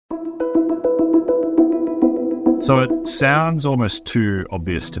So it sounds almost too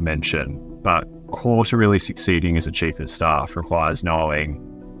obvious to mention, but core to really succeeding as a chief of staff requires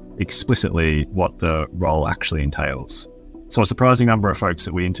knowing explicitly what the role actually entails. So a surprising number of folks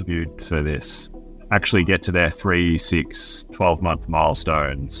that we interviewed for this actually get to their 3, 6, 12-month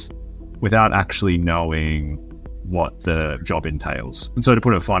milestones without actually knowing what the job entails. And so to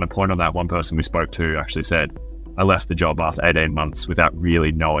put a finer point on that, one person we spoke to actually said, I left the job after 18 months without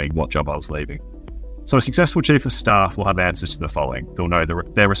really knowing what job I was leaving. So a successful chief of staff will have answers to the following. They'll know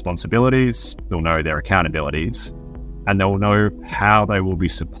their responsibilities, they'll know their accountabilities, and they'll know how they will be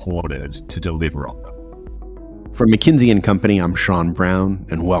supported to deliver on them. From McKinsey & Company, I'm Sean Brown,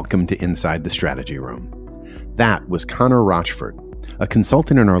 and welcome to Inside the Strategy Room. That was Connor Rochford, a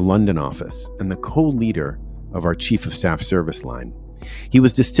consultant in our London office and the co-leader of our Chief of Staff service line. He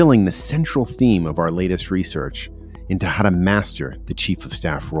was distilling the central theme of our latest research into how to master the Chief of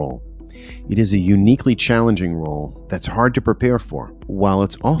Staff role. It is a uniquely challenging role that's hard to prepare for, while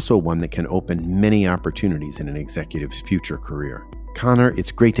it's also one that can open many opportunities in an executive's future career. Connor,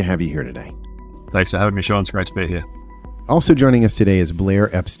 it's great to have you here today. Thanks for having me, Sean. It's great to be here. Also joining us today is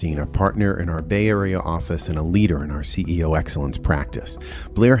Blair Epstein, a partner in our Bay Area office and a leader in our CEO Excellence practice.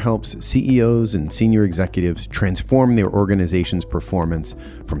 Blair helps CEOs and senior executives transform their organization's performance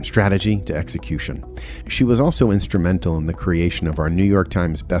from strategy to execution. She was also instrumental in the creation of our New York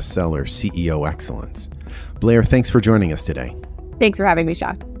Times bestseller, CEO Excellence. Blair, thanks for joining us today. Thanks for having me,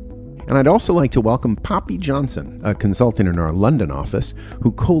 Sean. And I'd also like to welcome Poppy Johnson, a consultant in our London office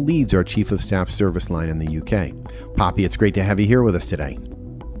who co-leads our Chief of Staff service line in the UK. Poppy, it's great to have you here with us today.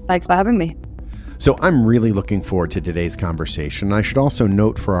 Thanks for having me. So I'm really looking forward to today's conversation. I should also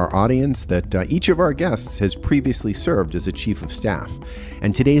note for our audience that each of our guests has previously served as a Chief of Staff.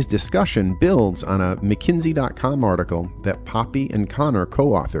 And today's discussion builds on a McKinsey.com article that Poppy and Connor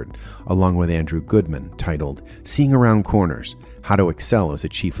co-authored, along with Andrew Goodman, titled Seeing Around Corners: How to Excel as a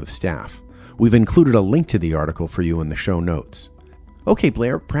Chief of Staff. We've included a link to the article for you in the show notes. Okay,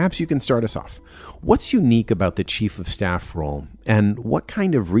 Blair, perhaps you can start us off. What's unique about the Chief of Staff role, and what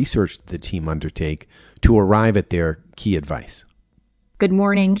kind of research did the team undertake to arrive at their key advice? Good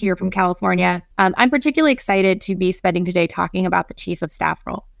morning here from California. I'm particularly excited to be spending today talking about the Chief of Staff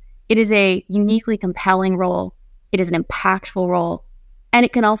role. It is a uniquely compelling role. It is an impactful role, and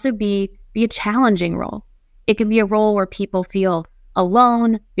it can also be a challenging role. It can be a role where people feel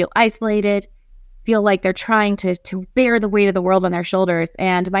alone, feel isolated, feel like they're trying to bear the weight of the world on their shoulders.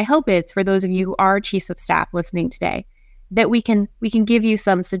 And my hope is, for those of you who are chiefs of staff listening today, that we can give you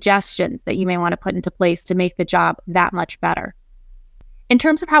some suggestions that you may want to put into place to make the job that much better. In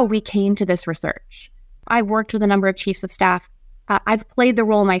terms of how we came to this research, I've worked with a number of chiefs of staff. I've played the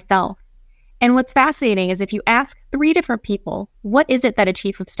role myself. And what's fascinating is if you ask 3 different people, what is it that a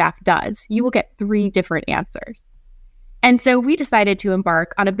chief of staff does, you will get 3 different answers. And so we decided to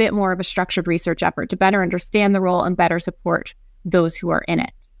embark on a bit more of a structured research effort to better understand the role and better support those who are in it.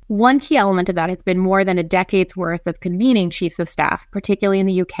 One key element of that has been more than a decade's worth of convening chiefs of staff, particularly in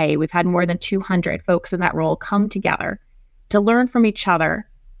the UK. We've had more than 200 folks in that role come together to learn from each other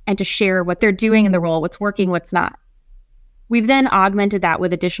and to share what they're doing in the role, what's working, what's not. We've then augmented that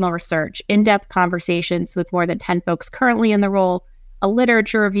with additional research, in-depth conversations with more than 10 folks currently in the role, a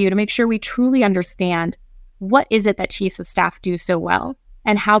literature review to make sure we truly understand what is it that chiefs of staff do so well,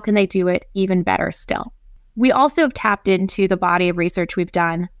 and how can they do it even better still. We also have tapped into the body of research we've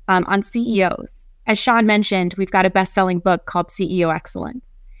done on CEOs. As Sean mentioned, we've got a best-selling book called CEO Excellence.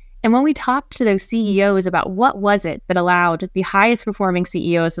 And when we talked to those CEOs about what was it that allowed the highest performing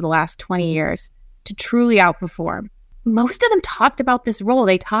CEOs of the last 20 years to truly outperform, most of them talked about this role.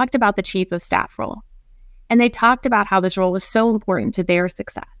 They talked about the chief of staff role. And they talked about how this role was so important to their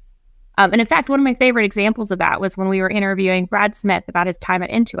success. And in fact, one of my favorite examples of that was when we were interviewing Brad Smith about his time at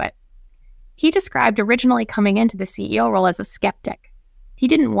Intuit. He described originally coming into the CEO role as a skeptic. He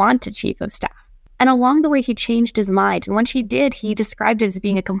didn't want a chief of staff. And along the way, he changed his mind. And once he did, he described it as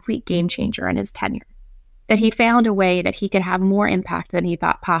being a complete game changer in his tenure. That he found a way that he could have more impact than he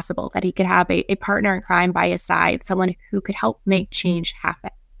thought possible, that he could have a partner in crime by his side, someone who could help make change happen.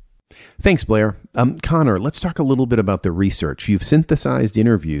 Thanks, Blair. Connor, let's talk a little bit about the research. You've synthesized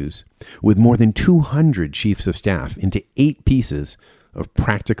interviews with more than 200 chiefs of staff into 8 pieces of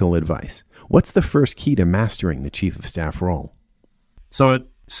practical advice. What's the first key to mastering the chief of staff role? So it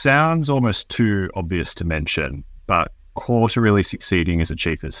sounds almost too obvious to mention, but core to really succeeding as a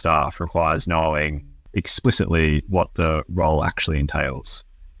chief of staff requires knowing explicitly what the role actually entails.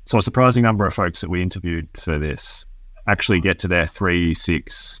 So a surprising number of folks that we interviewed for this actually get to their 3,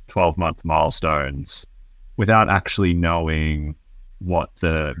 6, 12-month milestones without actually knowing what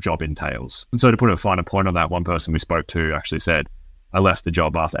the job entails. And so to put a finer point on that, one person we spoke to actually said, I left the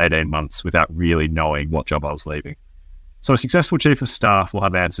job after 18 months without really knowing what job I was leaving. So a successful chief of staff will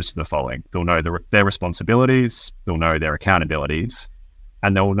have answers to the following. They'll know their responsibilities, they'll know their accountabilities,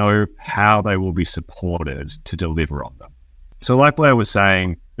 and they'll know how they will be supported to deliver on them. So like Blair was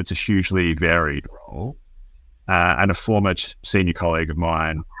saying, it's a hugely varied role. And a former senior colleague of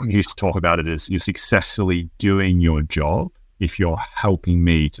mine used to talk about it as you're successfully doing your job if you're helping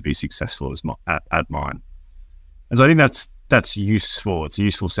me to be successful at mine. And so I think that's useful. It's a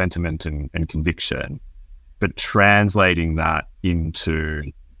useful sentiment and conviction. But translating that into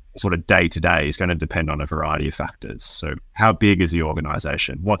sort of day-to-day is going to depend on a variety of factors. So how big is the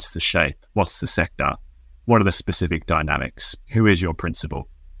organization? What's the shape? What's the sector? What are the specific dynamics? Who is your principal?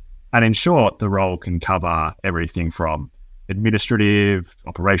 And in short, the role can cover everything from administrative,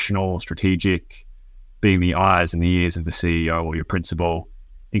 operational, strategic, being the eyes and the ears of the CEO or your principal,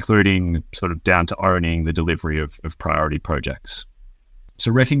 including sort of down to owning the delivery of priority projects.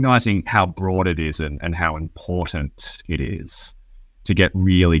 So recognizing how broad it is and how important it is to get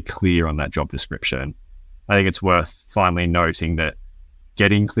really clear on that job description, I think it's worth finally noting that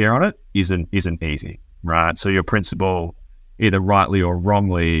getting clear on it isn't easy, right? So your principal, either rightly or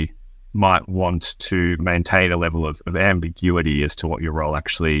wrongly, might want to maintain a level of ambiguity as to what your role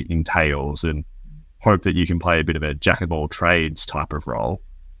actually entails and hope that you can play a bit of a jack of all trades type of role.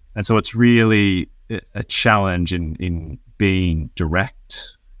 And so it's really a challenge in being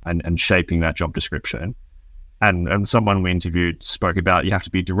direct and shaping that job description. And someone we interviewed spoke about you have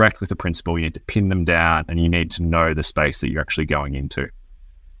to be direct with the principal, you need to pin them down, and you need to know the space that you're actually going into.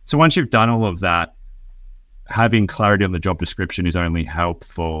 So once you've done all of that, having clarity on the job description is only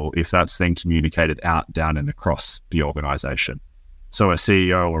helpful if that's then communicated out, down, and across the organization. So a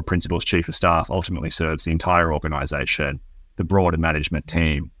CEO or a principal's chief of staff ultimately serves the entire organization, the broader management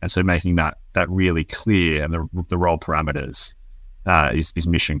team. And so making that really clear and the role parameters is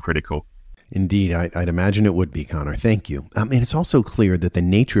mission critical. Indeed, I'd imagine it would be, Connor. Thank you. And it's also clear that the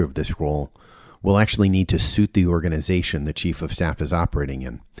nature of this role will actually need to suit the organization the chief of staff is operating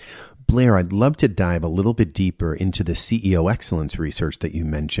in. Blair, I'd love to dive a little bit deeper into the CEO excellence research that you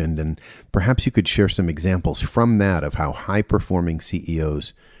mentioned, and perhaps you could share some examples from that of how high-performing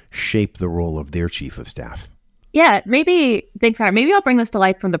CEOs shape the role of their chief of staff. Yeah, thanks, Connor. Maybe I'll bring this to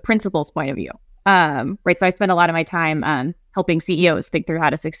life from the principal's point of view. Right, so I spend a lot of my time helping CEOs think through how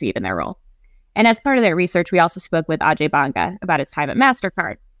to succeed in their role. And as part of that research, we also spoke with Ajay Banga about his time at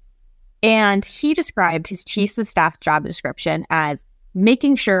MasterCard. And he described his chief of staff job description as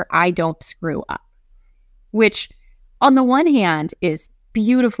making sure I don't screw up, which on the one hand is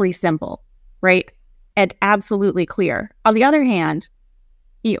beautifully simple, right? And absolutely clear. On the other hand,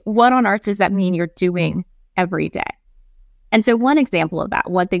 what on earth does that mean you're doing every day? And so one example of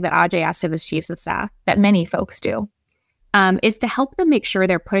that, one thing that Ajay asked of his chiefs of staff that many folks do, is to help them make sure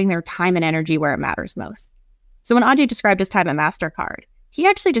they're putting their time and energy where it matters most. So when Ajay described his time at MasterCard, he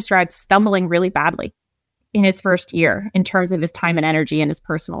actually described stumbling really badly in his first year in terms of his time and energy and his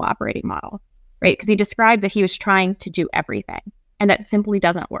personal operating model, right? Because he described that he was trying to do everything, and that simply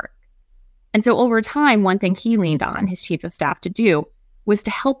doesn't work. And so over time, one thing he leaned on his chief of staff to do was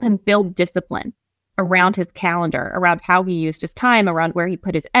to help him build discipline around his calendar, around how he used his time, around where he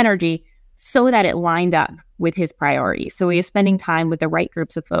put his energy, so that it lined up with his priorities. So he was spending time with the right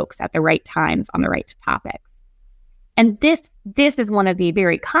groups of folks at the right times on the right topics. And this is one of the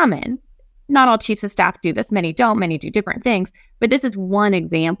very common, not all chiefs of staff do this, many don't, many do different things, but this is one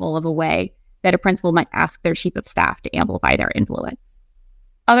example of a way that a principal might ask their chief of staff to amplify their influence.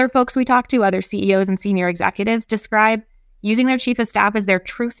 Other folks we talk to, other CEOs and senior executives, describe using their chief of staff as their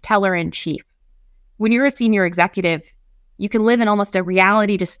truth teller in chief. When you're a senior executive, you can live in almost a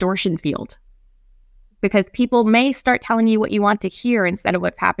reality distortion field because people may start telling you what you want to hear instead of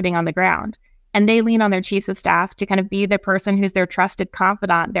what's happening on the ground. And they lean on their chiefs of staff to kind of be the person who's their trusted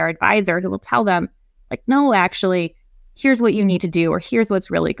confidant, their advisor, who will tell them, like, no, actually, here's what you need to do, or here's what's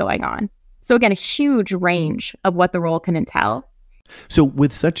really going on. So again, a huge range of what the role can entail. So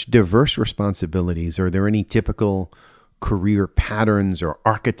with such diverse responsibilities, are there any typical career patterns or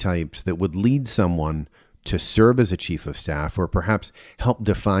archetypes that would lead someone to serve as a chief of staff, or perhaps help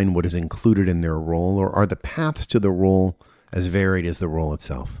define what is included in their role? Or are the paths to the role as varied as the role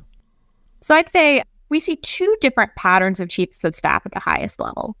itself? So I'd say we see two different patterns of chiefs of staff at the highest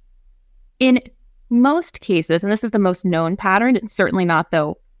level. In most cases, and this is the most known pattern, it's certainly not,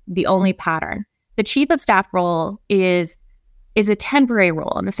 though, the only pattern, the chief of staff role is a temporary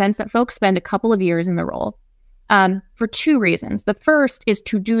role in the sense that folks spend a couple of years in the role for two reasons. The first is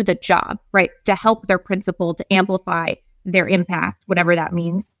to do the job, right? To help their principal, to amplify their impact, whatever that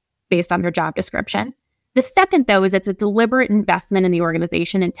means, based on their job description. The second, though, is it's a deliberate investment in the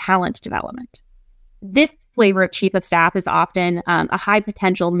organization and talent development. This flavor of chief of staff is often a high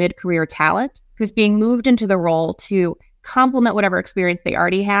potential mid-career talent who's being moved into the role to complement whatever experience they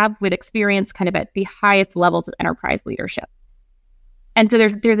already have with experience kind of at the highest levels of enterprise leadership. And so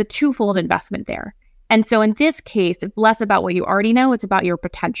there's a twofold investment there. And so in this case, it's less about what you already know, it's about your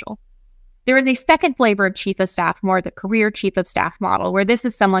potential. There is a second flavor of chief of staff, more the career chief of staff model, where this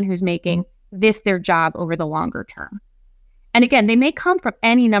is someone who's making this their job over the longer term. And again, they may come from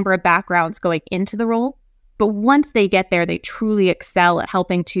any number of backgrounds going into the role, but once they get there, they truly excel at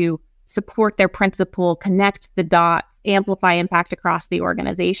helping to support their principal, connect the dots, amplify impact across the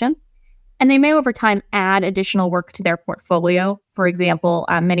organization. And they may over time add additional work to their portfolio. For example,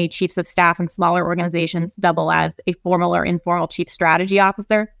 many chiefs of staff in smaller organizations double as a formal or informal chief strategy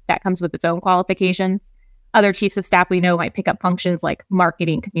officer. That comes with its own qualifications. Other chiefs of staff we know might pick up functions like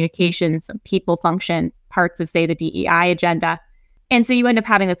marketing, communications, people functions, parts of, say, the DEI agenda. And so you end up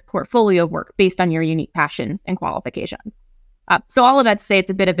having this portfolio of work based on your unique passions and qualifications. So all of that to say,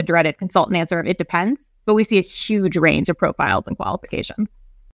 it's a bit of a dreaded consultant answer of it depends, but we see a huge range of profiles and qualifications.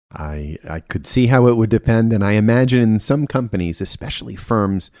 I could see how it would depend, and I imagine in some companies, especially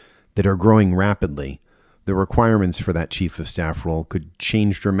firms that are growing rapidly, the requirements for that chief of staff role could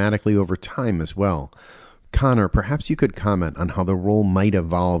change dramatically over time as well. Connor, perhaps you could comment on how the role might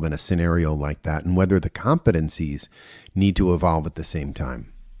evolve in a scenario like that and whether the competencies need to evolve at the same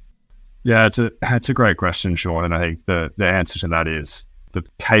time. Yeah, it's a great question, Sean. And I think the answer to that is the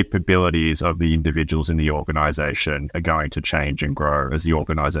capabilities of the individuals in the organization are going to change and grow as the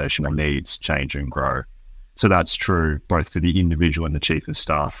organizational needs change and grow. So that's true both for the individual in the chief of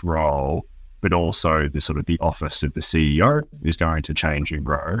staff role, but also the sort of the office of the CEO is going to change and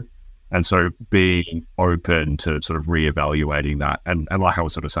grow. And so being open to sort of reevaluating that, and like I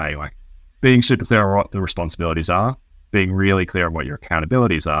was sort of saying, like being super clear on what the responsibilities are, being really clear on what your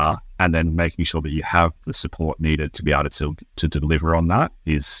accountabilities are, and then making sure that you have the support needed to be able to deliver on that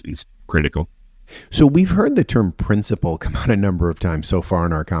is critical. So we've heard the term principal come out a number of times so far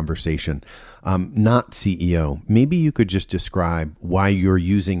in our conversation, not CEO. Maybe you could just describe why you're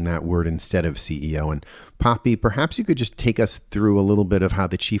using that word instead of CEO. And Poppy, perhaps you could just take us through a little bit of how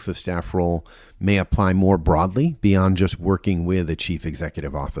the chief of staff role may apply more broadly beyond just working with a chief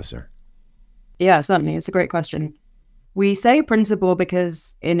executive officer. Yeah, certainly. It's a great question. We say principal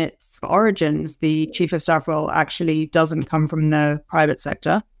because in its origins, the chief of staff role actually doesn't come from the private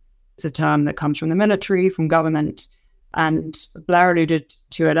sector. It's a term that comes from the military, from government, and Blair alluded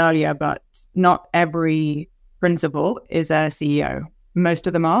to it earlier, but not every principal is a CEO. Most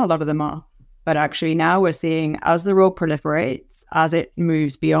of them are, a lot of them are. But actually now we're seeing, as the role proliferates, as it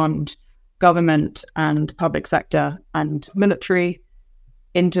moves beyond government and public sector and military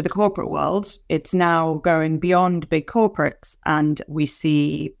into the corporate world, it's now going beyond big corporates, and we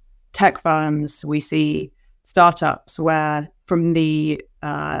see tech firms, we see startups where from the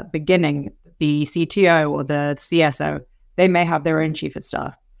beginning, the CTO or the CSO, they may have their own chief of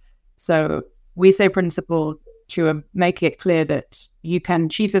staff. So we say principal to make it clear that you can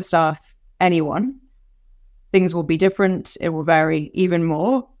chief of staff anyone. Things will be different. It will vary even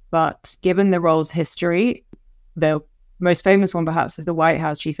more. But given the role's history, the most famous one perhaps is the White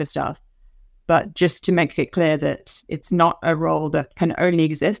House chief of staff. But just to make it clear that it's not a role that can only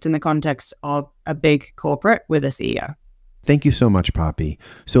exist in the context of a big corporate with a CEO. Thank you so much, Poppy.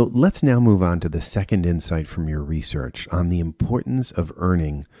 So let's now move on to the second insight from your research on the importance of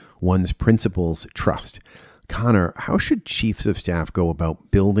earning one's principal's trust. Connor, how should chiefs of staff go about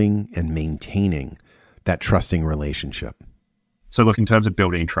building and maintaining that trusting relationship? So look, in terms of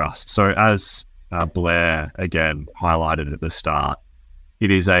building trust, so as Blair, again, highlighted at the start, it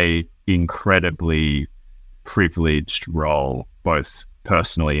is a incredibly privileged role, both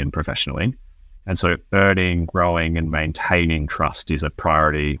personally and professionally. And so earning, growing, and maintaining trust is a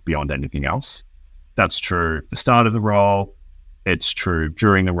priority beyond anything else. That's true at the start of the role, it's true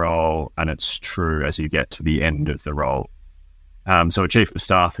during the role, and it's true as you get to the end of the role. So a chief of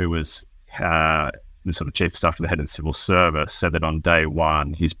staff who was the sort of chief of staff to the head of the civil service said that on day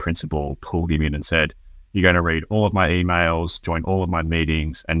one, his principal pulled him in and said, "You're going to read all of my emails, join all of my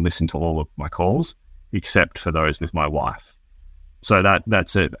meetings, and listen to all of my calls, except for those with my wife." So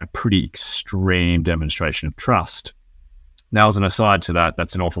that's a pretty extreme demonstration of trust. Now, as an aside to that,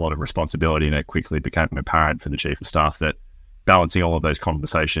 that's an awful lot of responsibility, and it quickly became apparent for the chief of staff that balancing all of those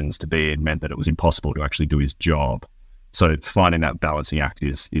conversations to be in meant that it was impossible to actually do his job. So finding that balancing act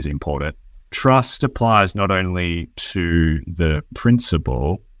is important. Trust applies not only to the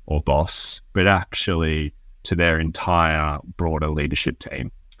principal or boss, but actually to their entire broader leadership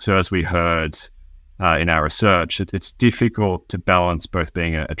team. So as we heard in our research, it's difficult to balance both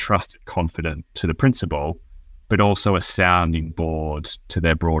being a trusted confidant to the principal, but also a sounding board to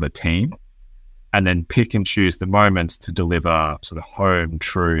their broader team, and then pick and choose the moments to deliver sort of home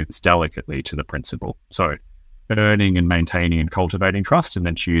truths delicately to the principal. So earning and maintaining and cultivating trust, and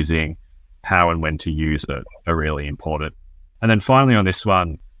then choosing how and when to use it are really important. And then finally on this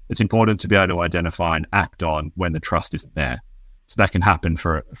one, it's important to be able to identify and act on when the trust isn't there. So that can happen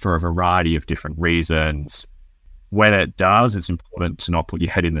for a variety of different reasons. When it does, it's important to not put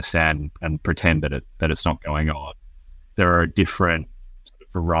your head in the sand and pretend that it's not going on. There are a different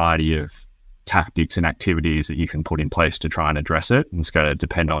variety of tactics and activities that you can put in place to try and address it, and it's going to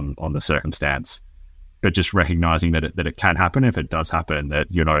depend on the circumstance. But just recognizing that it can happen. If it does happen, that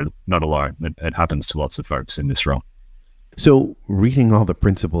you're not alone. It happens to lots of folks in this role. So reading all the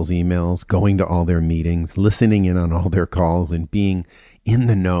principals' emails, going to all their meetings, listening in on all their calls, and being in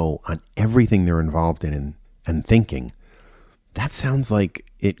the know on everything they're involved in and thinking, that sounds like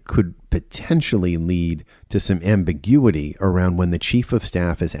it could potentially lead to some ambiguity around when the chief of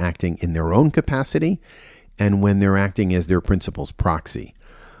staff is acting in their own capacity and when they're acting as their principal's proxy.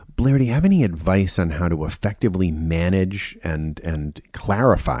 Blair, do you have any advice on how to effectively manage and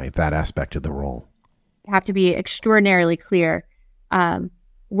clarify that aspect of the role? You have to be extraordinarily clear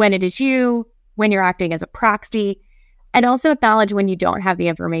when it is you, when you're acting as a proxy, and also acknowledge when you don't have the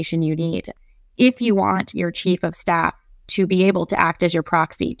information you need. If you want your chief of staff to be able to act as your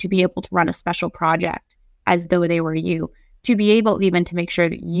proxy, to be able to run a special project as though they were you, to be able even to make sure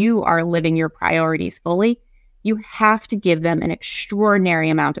that you are living your priorities fully, you have to give them an extraordinary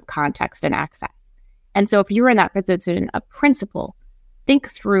amount of context and access. And so if you're in that position of principal, think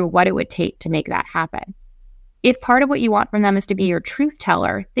through what it would take to make that happen. If part of what you want from them is to be your truth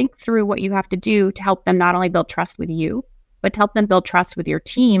teller, think through what you have to do to help them not only build trust with you, but to help them build trust with your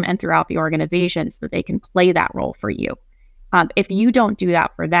team and throughout the organization so that they can play that role for you. If you don't do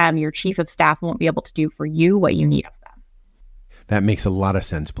that for them, your chief of staff won't be able to do for you what you need of them. That makes a lot of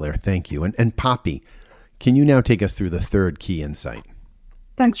sense, Blair. Thank you. And Poppy, can you now take us through the third key insight?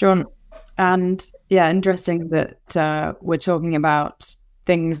 Thanks, John. And yeah, interesting that we're talking about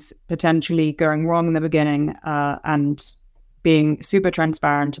things potentially going wrong in the beginning and being super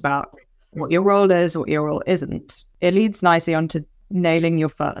transparent about what your role is, what your role isn't. It leads nicely onto nailing your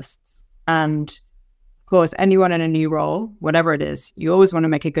firsts. And of course, anyone in a new role, whatever it is, you always want to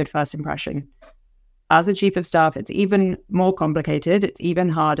make a good first impression. As a chief of staff, it's even more complicated. It's even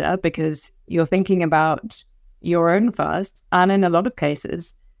harder because you're thinking about your own firsts. And in a lot of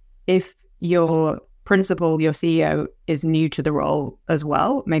cases, if your principal, your CEO, is new to the role as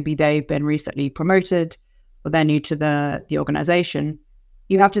well, maybe they've been recently promoted or they're new to the organization,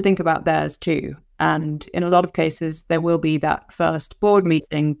 you have to think about theirs too. And in a lot of cases, there will be that first board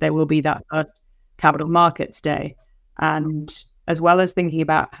meeting, there will be that first capital markets day. And as well as thinking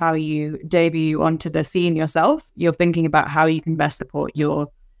about how you debut onto the scene yourself, you're thinking about how you can best support your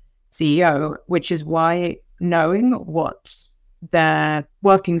CEO, which is why knowing what their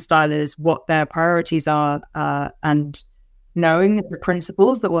working style is, what their priorities are, and knowing the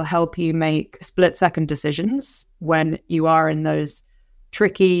principles that will help you make split-second decisions when you are in those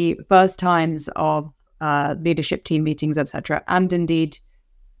tricky first times of leadership team meetings, etc., and indeed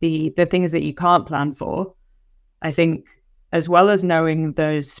the things that you can't plan for. I think as well as knowing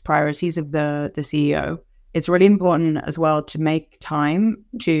those priorities of the CEO, it's really important as well to make time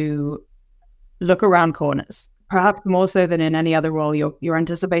to look around corners. Perhaps more so than in any other role, you're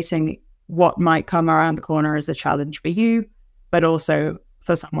anticipating what might come around the corner as a challenge for you, but also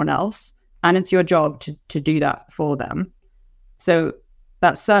for someone else. And it's your job to do that for them. So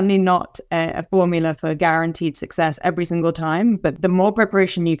that's certainly not a formula for guaranteed success every single time, but the more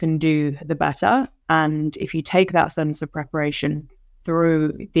preparation you can do, the better. And if you take that sense of preparation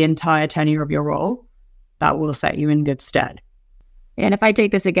through the entire tenure of your role, that will set you in good stead. And if I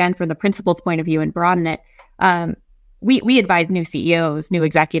take this again from the principal's point of view and broaden it, we advise new CEOs, new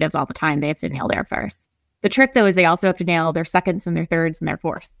executives all the time. They have to nail their first. The trick, though, is they also have to nail their seconds and their thirds and their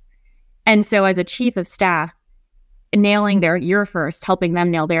fourths. And so as a chief of staff, nailing your first, helping them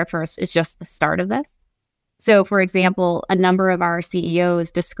nail their first is just the start of this. So, for example, a number of our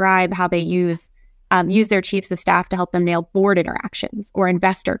CEOs describe how they use their chiefs of staff to help them nail board interactions or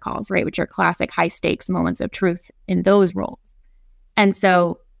investor calls, right, which are classic high-stakes moments of truth in those roles. And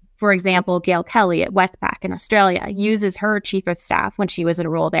so, for example, Gail Kelly at Westpac in Australia uses her chief of staff when she was in a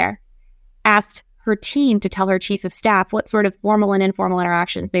role there, asked her team to tell her chief of staff what sort of formal and informal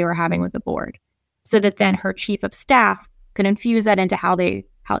interactions they were having with the board, so that then her chief of staff could infuse that into how they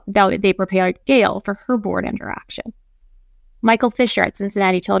how they prepared Gail for her board interaction. Michael Fisher at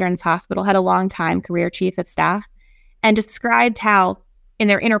Cincinnati Children's Hospital had a long-time career chief of staff and described how in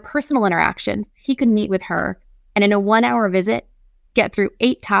their interpersonal interactions, he could meet with her and in a 1-hour visit, get through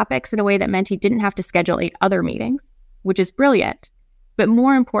 8 topics in a way that meant he didn't have to schedule 8 other meetings, which is brilliant. But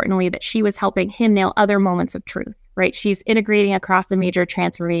more importantly, that she was helping him nail other moments of truth, right? She's integrating across a major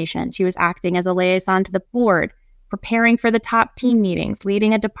transformation. She was acting as a liaison to the board, preparing for the top team meetings,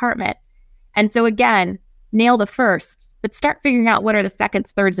 leading a department. And so again, nail the first, but start figuring out what are the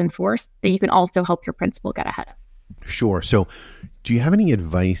seconds, thirds, and fourths that you can also help your principal get ahead of. Sure. So do you have any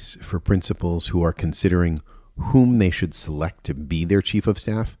advice for principals who are considering whom they should select to be their chief of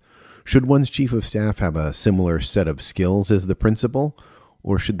staff? Should one's chief of staff have a similar set of skills as the principal,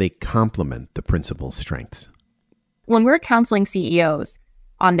 or should they complement the principal's strengths? When we're counseling CEOs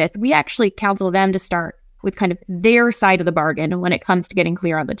on this, we actually counsel them to start with kind of their side of the bargain when it comes to getting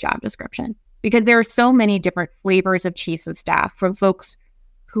clear on the job description. Because there are so many different flavors of chiefs of staff, from folks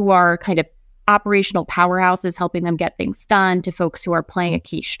who are kind of operational powerhouses helping them get things done, to folks who are playing a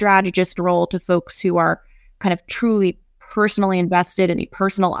key strategist role, to folks who are kind of truly personally invested in the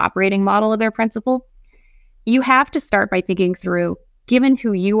personal operating model of their principal. You have to start by thinking through, given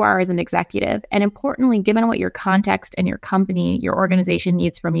who you are as an executive, and importantly, given what your context and your company, your organization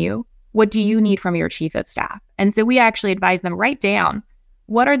needs from you, what do you need from your chief of staff? And so we actually advise them, write down,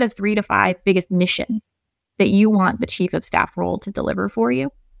 what are the 3 to 5 biggest missions that you want the chief of staff role to deliver for you?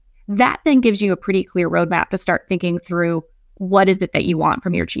 That then gives you a pretty clear roadmap to start thinking through, what is it that you want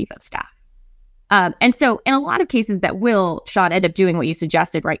from your chief of staff? And so in a lot of cases that will, Sean, end up doing what you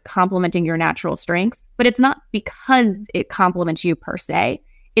suggested, right? Complementing your natural strengths. But it's not because it complements you per se.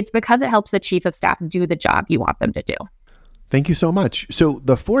 It's because it helps the chief of staff do the job you want them to do. Thank you so much. So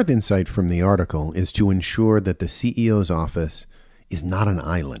the fourth insight from the article is to ensure that the CEO's office is not an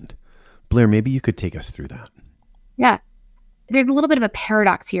island. Blair, maybe you could take us through that. Yeah. There's a little bit of a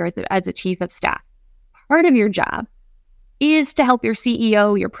paradox here as a chief of staff. Part of your job is to help your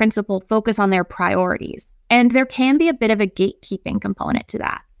CEO, your principal, focus on their priorities. And there can be a bit of a gatekeeping component to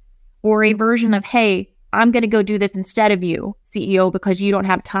that, or a version of, hey, I'm going to go do this instead of you, CEO, because you don't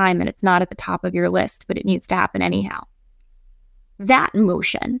have time and it's not at the top of your list, but it needs to happen anyhow. That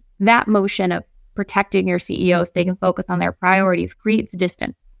motion of protecting your CEO so they can focus on their priorities creates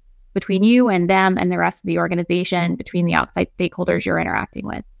distance between you and them and the rest of the organization, between the outside stakeholders you're interacting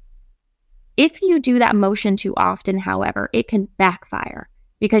with. If you do that motion too often, however, it can backfire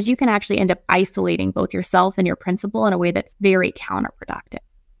because you can actually end up isolating both yourself and your principal in a way that's very counterproductive.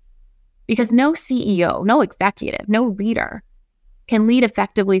 Because no CEO, no executive, no leader can lead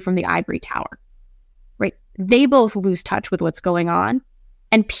effectively from the ivory tower, right? They both lose touch with what's going on,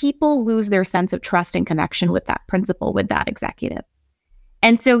 and people lose their sense of trust and connection with that principal, with that executive.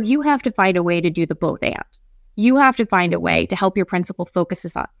 And so you have to find a way to do the both and. You have to find a way to help your principal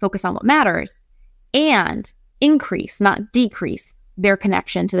focus on what matters and increase, not decrease, their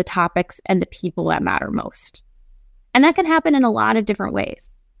connection to the topics and the people that matter most. And that can happen in a lot of different ways,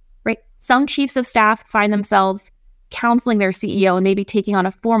 right? Some chiefs of staff find themselves counseling their CEO and maybe taking on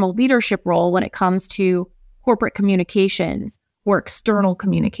a formal leadership role when it comes to corporate communications or external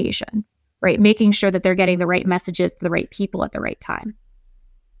communications, right? Making sure that they're getting the right messages to the right people at the right time.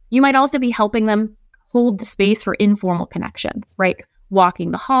 You might also be helping them hold the space for informal connections, right?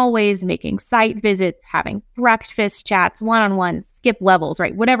 Walking the hallways, making site visits, having breakfast chats, one-on-one, skip levels,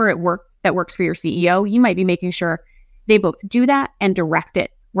 right? Whatever that works for your CEO, you might be making sure they both do that and direct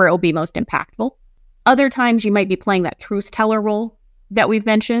it where it will be most impactful. Other times you might be playing that truth teller role that we've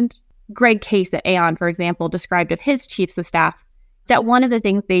mentioned. Greg Case at Aon, for example, described of his chiefs of staff that one of the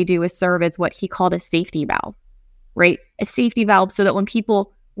things they do is serve as what he called a safety valve, right? A safety valve so that when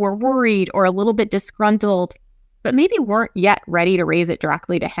people were worried or a little bit disgruntled, but maybe weren't yet ready to raise it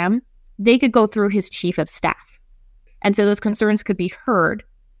directly to him, they could go through his chief of staff. And so those concerns could be heard.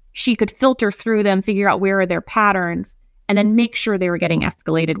 She could filter through them, figure out where are their patterns, and then make sure they were getting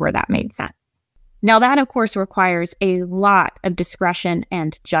escalated where that made sense. Now that, of course, requires a lot of discretion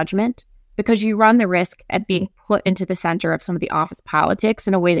and judgment because you run the risk at being put into the center of some of the office politics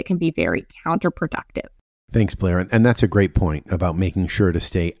in a way that can be very counterproductive. Thanks, Blair. And that's a great point about making sure to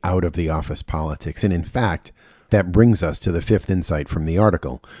stay out of the office politics. And in fact, that brings us to the fifth insight from the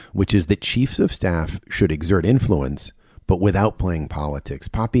article, which is that chiefs of staff should exert influence, but without playing politics.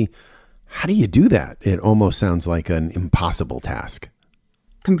 Poppy, how do you do that? It almost sounds like an impossible task.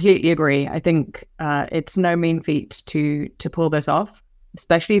 Completely agree. I think it's no mean feat to pull this off,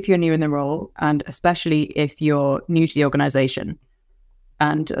 especially if you're new in the role and especially if you're new to the organization.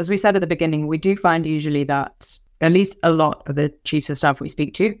 And as we said at the beginning, we do find usually that at least a lot of the chiefs of staff we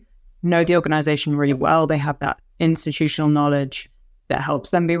speak to know the organization really well. They have that institutional knowledge that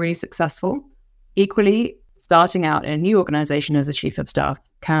helps them be really successful. Equally, starting out in a new organization as a chief of staff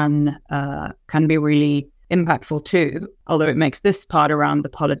can be really impactful too, although it makes this part around the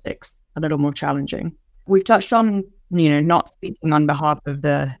politics a little more challenging. We've touched on, not speaking on behalf of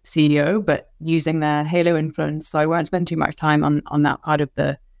the CEO, but using their halo influence. So I won't spend too much time on that part of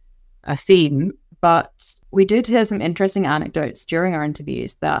the theme. But we did hear some interesting anecdotes during our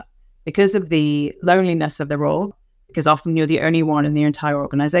interviews that because of the loneliness of the role, because often you're the only one in the entire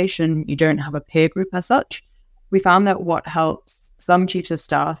organization, you don't have a peer group as such. We found that what helps some chiefs of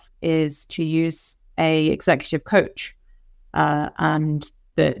staff is to use a executive coach, and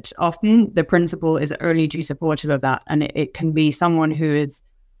that often the principal is only too supportive of that. And it can be someone who is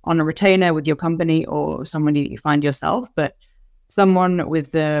on a retainer with your company or somebody that you find yourself, but someone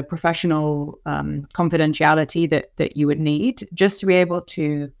with the professional confidentiality that you would need just to be able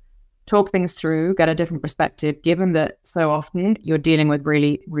to talk things through, get a different perspective, given that so often you're dealing with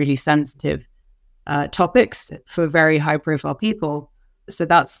really, really sensitive topics for very high profile people. So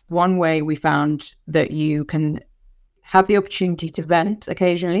that's one way we found that you can have the opportunity to vent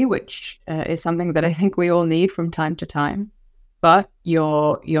occasionally, which is something that I think we all need from time to time. But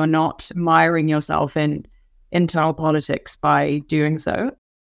you're not miring yourself in internal politics by doing so.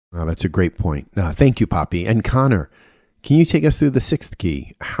 Oh, that's a great point. Thank you, Poppy. And Connor, can you take us through the sixth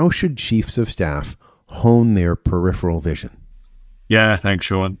key? How should chiefs of staff hone their peripheral vision? Yeah, thanks,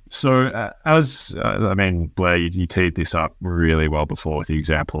 Sean. So Blair, you teed this up really well before with the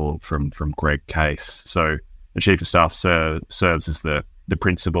example from Greg Case. So the chief of staff serves as the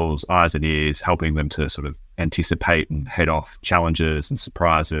principal's eyes and ears, helping them to sort of anticipate and head off challenges and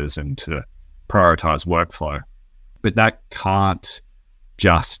surprises and to prioritize workflow. But that can't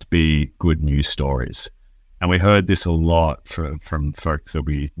just be good news stories. And we heard this a lot from folks that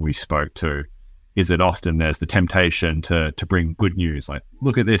we spoke to, is that often there's the temptation to bring good news, like,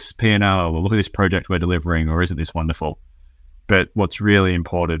 look at this P&L, or look at this project we're delivering, or isn't this wonderful? But what's really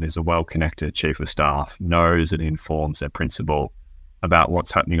important is a well-connected chief of staff knows and informs their principal about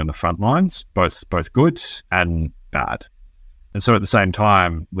what's happening on the front lines, both good and bad. And so at the same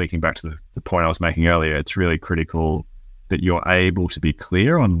time, linking back to the point I was making earlier, it's really critical that you're able to be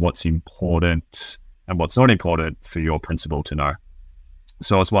clear on what's important and what's not important for your principal to know.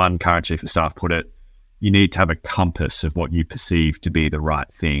 So as one current chief of staff put it, you need to have a compass of what you perceive to be the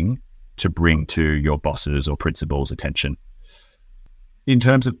right thing to bring to your boss's or principal's attention. In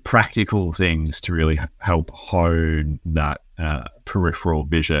terms of practical things to really help hone that peripheral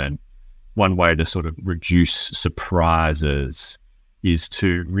vision, one way to sort of reduce surprises is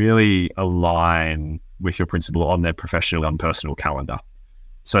to really align with your principal on their professional and personal calendar.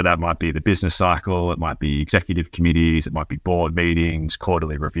 So that might be the business cycle, it might be executive committees, it might be board meetings,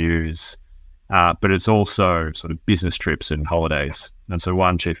 quarterly reviews, but it's also sort of business trips and holidays. And so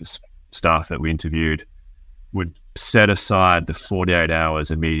one chief of staff that we interviewed would set aside the 48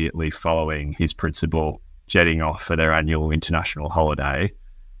 hours immediately following his principal jetting off for their annual international holiday,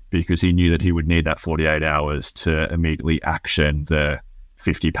 because he knew that he would need that 48 hours to immediately action the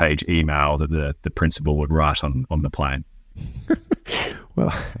 50-page email that the principal would write on the plane.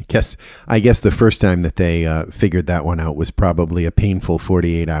 Well, I guess the first time that they figured that one out was probably a painful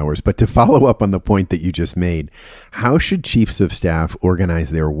 48 hours. But to follow up on the point that you just made, how should chiefs of staff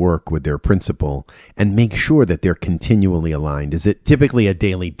organize their work with their principal and make sure that they're continually aligned? Is it typically a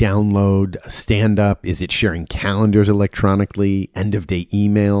daily download, a stand-up? Is it sharing calendars electronically, end-of-day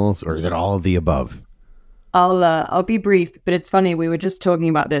emails, or is it all of the above? I'll be brief, but it's funny. We were just talking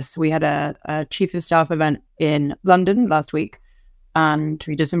about this. We had a chief of staff event in London last week, and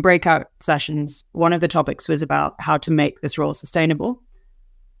we did some breakout sessions. One of the topics was about how to make this role sustainable.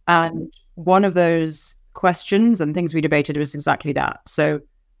 And one of those questions and things we debated was exactly that. So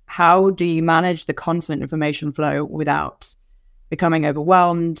how do you manage the constant information flow without becoming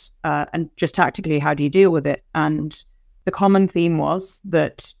overwhelmed? And just tactically, how do you deal with it? And the common theme was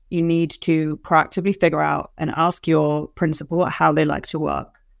that you need to proactively figure out and ask your principal how they like to work.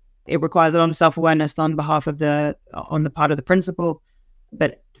 It requires a lot of self-awareness on the part of the principal,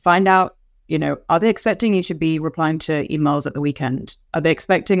 but find out, are they expecting you to be replying to emails at the weekend? Are they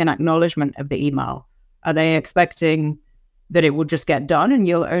expecting an acknowledgement of the email? Are they expecting that it will just get done and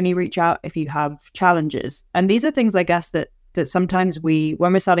you'll only reach out if you have challenges? And these are things, I guess, that sometimes when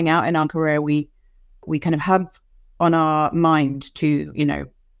we're starting out in our career, we kind of have on our mind to,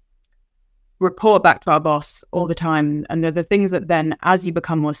 report back to our boss all the time. And they're the things that then, as you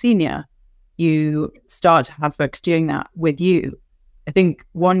become more senior, you start to have folks doing that with you. I think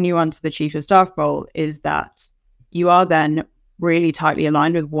one nuance of the chief of staff role is that you are then really tightly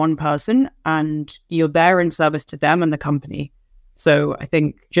aligned with one person and you're there in service to them and the company. So I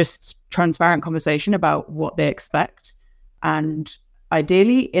think just transparent conversation about what they expect. And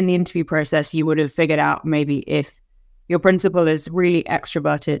ideally in the interview process, you would have figured out maybe if your principal is really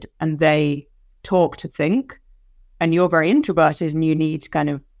extroverted and they talk to think, and you're very introverted and you need kind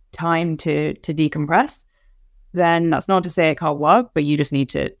of time to decompress, then that's not to say it can't work, but you just need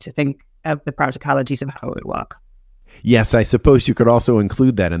to think of the practicalities of how it would work. Yes, I suppose you could also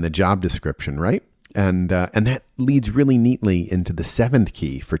include that in the job description, right? And that leads really neatly into the seventh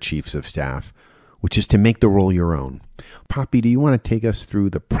key for chiefs of staff, which is to make the role your own. Poppy, do you want to take us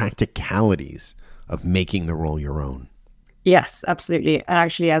through the practicalities of making the role your own? Yes, absolutely. And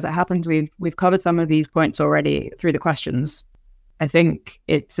actually, as it happens, we've covered some of these points already through the questions. I think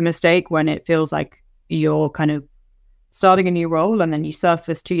it's a mistake when it feels like you're kind of starting a new role and then you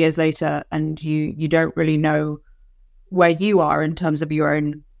surface 2 years later and you don't really know where you are in terms of your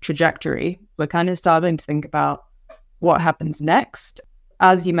own trajectory. We're kind of starting to think about what happens next.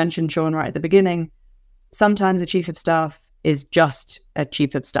 As you mentioned, Sean, right at the beginning, sometimes a chief of staff is just a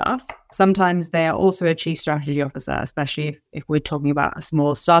chief of staff. Sometimes they are also a chief strategy officer, especially if we're talking about a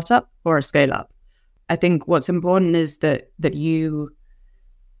small startup or a scale up. I think what's important is that you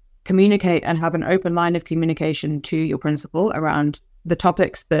communicate and have an open line of communication to your principal around the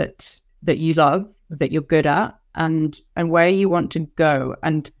topics that you love, that you're good at, and where you want to go.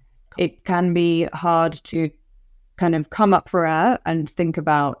 And it can be hard to kind of come up for air and think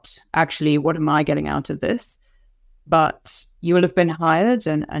about, actually, what am I getting out of this? But you will have been hired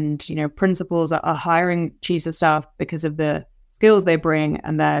and you know, principals are hiring chiefs of staff because of the skills they bring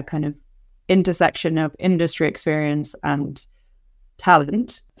and their kind of intersection of industry experience and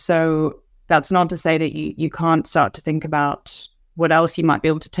talent. So that's not to say that you can't start to think about what else you might be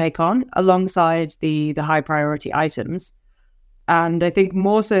able to take on alongside the high priority items. And I think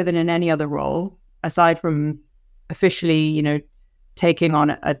more so than in any other role, aside from officially, you know, taking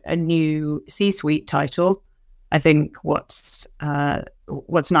on a new C-suite title, I think what's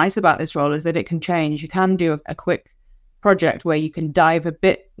nice about this role is that it can change. You can do a quick project where you can dive a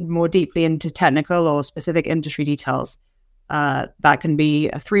bit more deeply into technical or specific industry details. That can be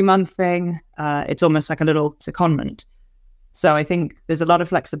a 3-month thing. It's almost like a little secondment. So I think there's a lot of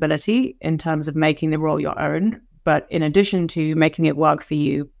flexibility in terms of making the role your own. But in addition to making it work for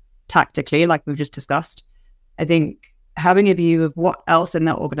you tactically, like we've just discussed, I think having a view of what else in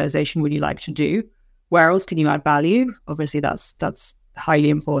that organization would you like to do? Where else can you add value? Obviously, that's highly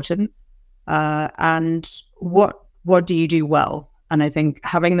important. And what do you do well? And I think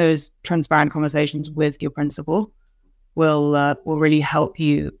having those transparent conversations with your principal will really help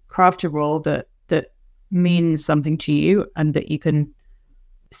you craft a role that means something to you and that you can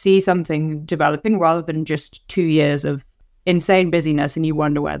see something developing rather than just 2 years of insane busyness and you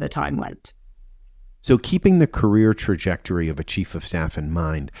wonder where the time went. So keeping the career trajectory of a chief of staff in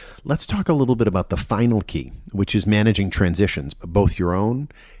mind, let's talk a little bit about the final key, which is managing transitions, both your own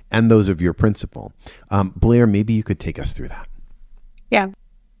and those of your principal. Blair, maybe you could take us through that. Yeah.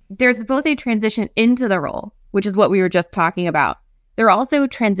 There's both a transition into the role, which is what we were just talking about. There are also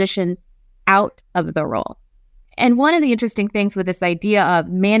transitions out of the role. And one of the interesting things with this idea of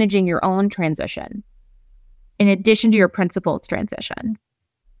managing your own transition, in addition to your principal's transition,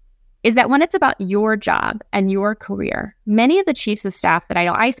 is that when it's about your job and your career, many of the chiefs of staff that I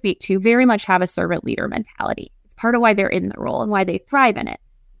know I speak to very much have a servant leader mentality. It's part of why they're in the role and why they thrive in it.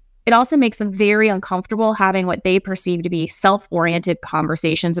 It also makes them very uncomfortable having what they perceive to be self-oriented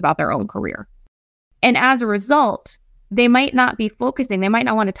conversations about their own career. And as a result, they might not be focusing. They might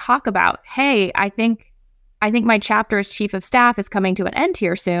not want to talk about, hey, I think my chapter as chief of staff is coming to an end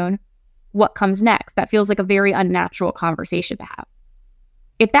here soon. What comes next? That feels like a very unnatural conversation to have.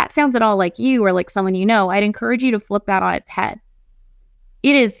 If that sounds at all like you or like someone you know, I'd encourage you to flip that on its head.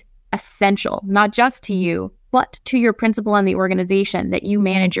 It is essential, not just to you, but to your principal and the organization, that you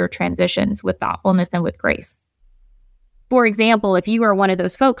manage your transitions with thoughtfulness and with grace. For example, if you are one of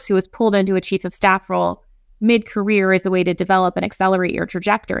those folks who was pulled into a chief of staff role mid-career as a way to develop and accelerate your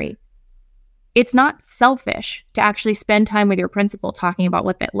trajectory, it's not selfish to actually spend time with your principal talking about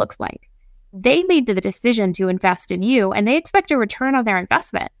what that looks like. They made the decision to invest in you and they expect a return on their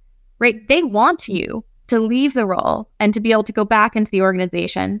investment, right? They want you to leave the role and to be able to go back into the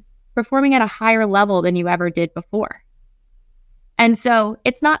organization performing at a higher level than you ever did before. And so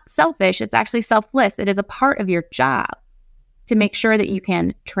it's not selfish, it's actually selfless. It is a part of your job to make sure that you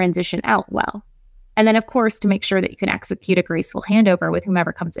can transition out well. And then, of course, to make sure that you can execute a graceful handover with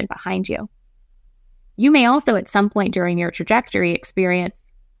whomever comes in behind you. You may also at some point during your trajectory experience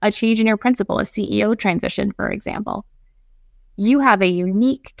a change in your principal, a CEO transition, for example. You have a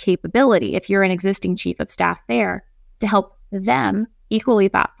unique capability, if you're an existing chief of staff there, to help them equally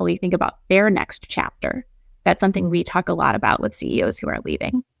thoughtfully think about their next chapter. That's something we talk a lot about with CEOs who are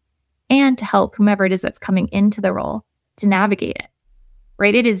leaving. And to help whomever it is that's coming into the role to navigate it,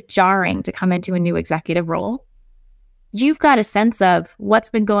 right? It is jarring to come into a new executive role. You've got a sense of what's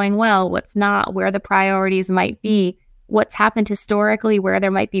been going well, what's not, where the priorities might be, what's happened historically, where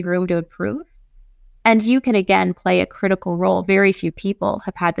there might be room to improve. And you can, again, play a critical role. Very few people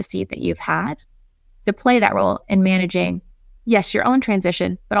have had the seat that you've had to play that role in managing, yes, your own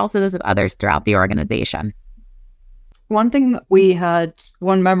transition, but also those of others throughout the organization. One thing we had,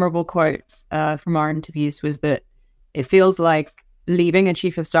 one memorable quote from our interviews was that it feels like leaving a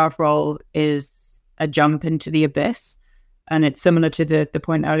chief of staff role is a jump into the abyss. And it's similar to the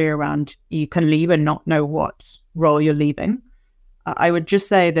point earlier around you can leave and not know what role you're leaving. I would just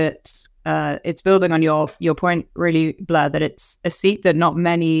say that it's building on your point really, Blair, that it's a seat that not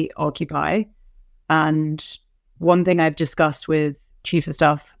many occupy. And one thing I've discussed with chief of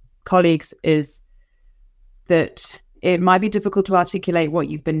staff colleagues is that it might be difficult to articulate what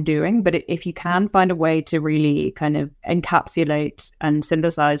you've been doing, but if you can find a way to really kind of encapsulate and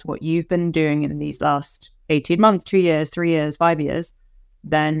synthesize what you've been doing in these last 18 months, 2 years, 3 years, 5 years,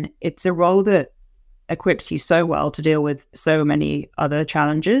 then it's a role that equips you so well to deal with so many other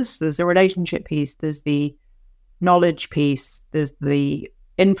challenges. There's the relationship piece, there's the knowledge piece, there's the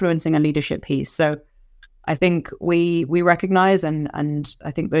influencing and leadership piece. So I think we recognize, and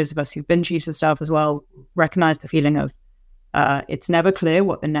I think those of us who've been chiefs of staff as well, recognize the feeling of it's never clear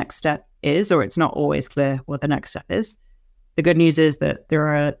what the next step is, or it's not always clear what the next step is. The good news is that there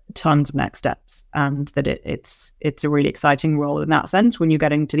are tons of next steps, and that it's a really exciting role in that sense when you're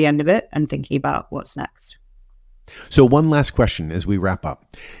getting to the end of it and thinking about what's next. So one last question as we wrap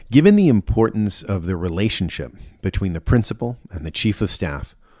up. Given the importance of the relationship between the principal and the chief of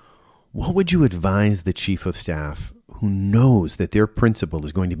staff, what would you advise the chief of staff who knows that their principal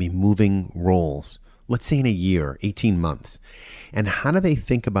is going to be moving roles, let's say in a year, 18 months, and how do they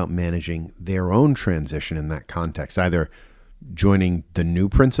think about managing their own transition in that context, either joining the new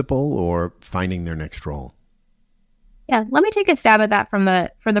principal or finding their next role? Yeah, let me take a stab at that from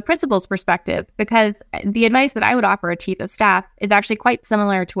the principal's perspective, because the advice that I would offer a chief of staff is actually quite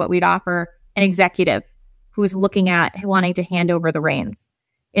similar to what we'd offer an executive who's looking at wanting to hand over the reins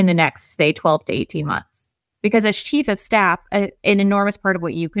in the next, say, 12 to 18 months. Because as chief of staff, an enormous part of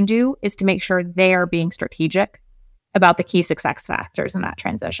what you can do is to make sure they are being strategic about the key success factors in that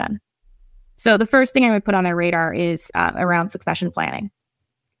transition. So the first thing I would put on their radar is around succession planning.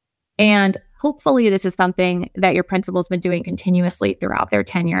 And hopefully this is something that your principal's been doing continuously throughout their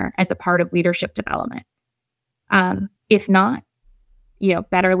tenure as a part of leadership development. If not,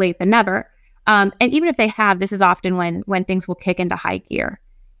 better late than never. And even if they have, this is often when things will kick into high gear.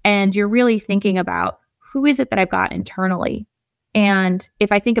 And you're really thinking about who is it that I've got internally? And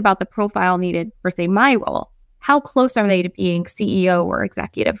if I think about the profile needed for, say, my role, how close are they to being CEO or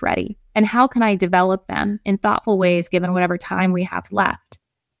executive ready? And how can I develop them in thoughtful ways, given whatever time we have left,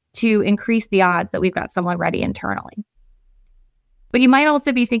 to increase the odds that we've got someone ready internally? But you might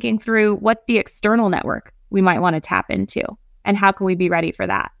also be thinking through what's the external network we might want to tap into, and how can we be ready for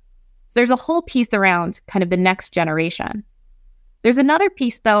that? So there's a whole piece around kind of the next generation. There's another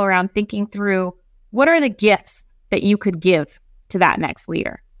piece, though, around thinking through what are the gifts that you could give to that next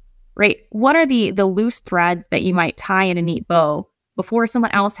leader, right? What are the loose threads that you might tie in a neat bow before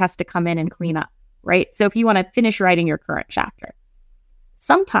someone else has to come in and clean up, right? So if you want to finish writing your current chapter,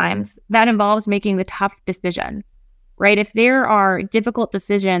 sometimes that involves making the tough decisions, right? If there are difficult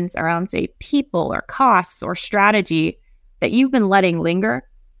decisions around, say, people or costs or strategy that you've been letting linger,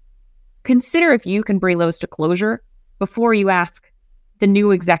 consider if you can bring those to closure before you ask the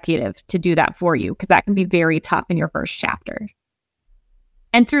new executive to do that for you, because that can be very tough in your first chapter.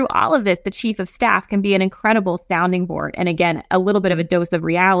 And through all of this, the chief of staff can be an incredible sounding board. And again, a little bit of a dose of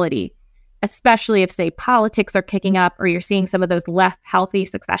reality, especially if, say, politics are kicking up or you're seeing some of those less healthy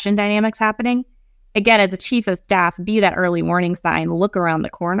succession dynamics happening. Again, as a chief of staff, be that early warning sign, look around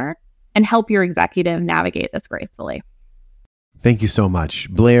the corner, and help your executive navigate this gracefully. Thank you so much.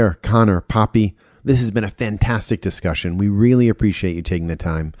 Blair, Connor, Poppy, this has been a fantastic discussion. We really appreciate you taking the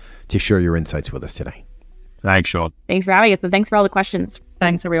time to share your insights with us today. Thanks, Sean. Thanks for having us, and thanks for all the questions.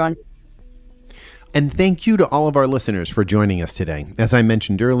 Thanks, everyone. And thank you to all of our listeners for joining us today. As I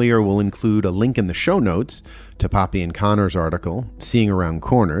mentioned earlier, we'll include a link in the show notes to Poppy and Connor's article, Seeing Around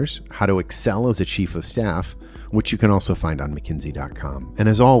Corners, How to Excel as a Chief of Staff, which you can also find on McKinsey.com. And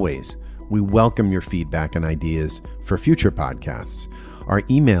as always, We welcome your feedback and ideas for future podcasts. Our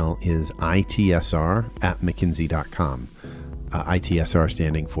email is itsr@mckinsey.com. ITSR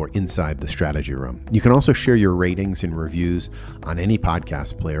standing for Inside the Strategy Room. You can also share your ratings and reviews on any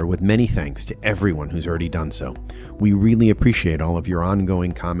podcast player, with many thanks to everyone who's already done so. We really appreciate all of your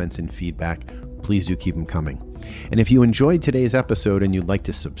ongoing comments and feedback. Please do keep them coming. And if you enjoyed today's episode and you'd like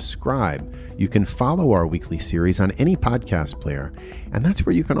to subscribe, you can follow our weekly series on any podcast player, and that's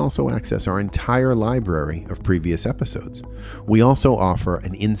where you can also access our entire library of previous episodes. We also offer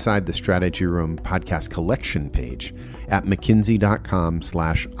an Inside the Strategy Room podcast collection page at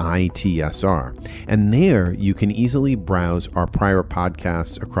mckinsey.com/ITSR. And there you can easily browse our prior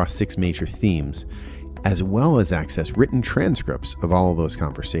podcasts across 6 major themes, as well as access written transcripts of all of those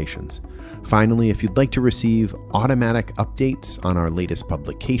conversations. Finally, if you'd like to receive automatic updates on our latest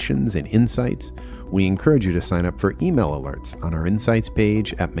publications and insights, we encourage you to sign up for email alerts on our insights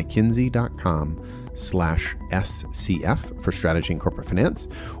page at mckinsey.com/SCF for strategy and corporate finance,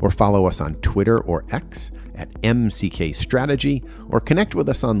 or follow us on Twitter or X at MCK Strategy, or connect with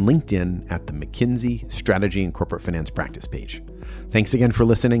us on LinkedIn at the McKinsey Strategy and Corporate Finance Practice page. Thanks again for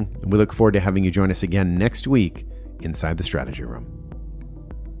listening, and we look forward to having you join us again next week inside the Strategy Room.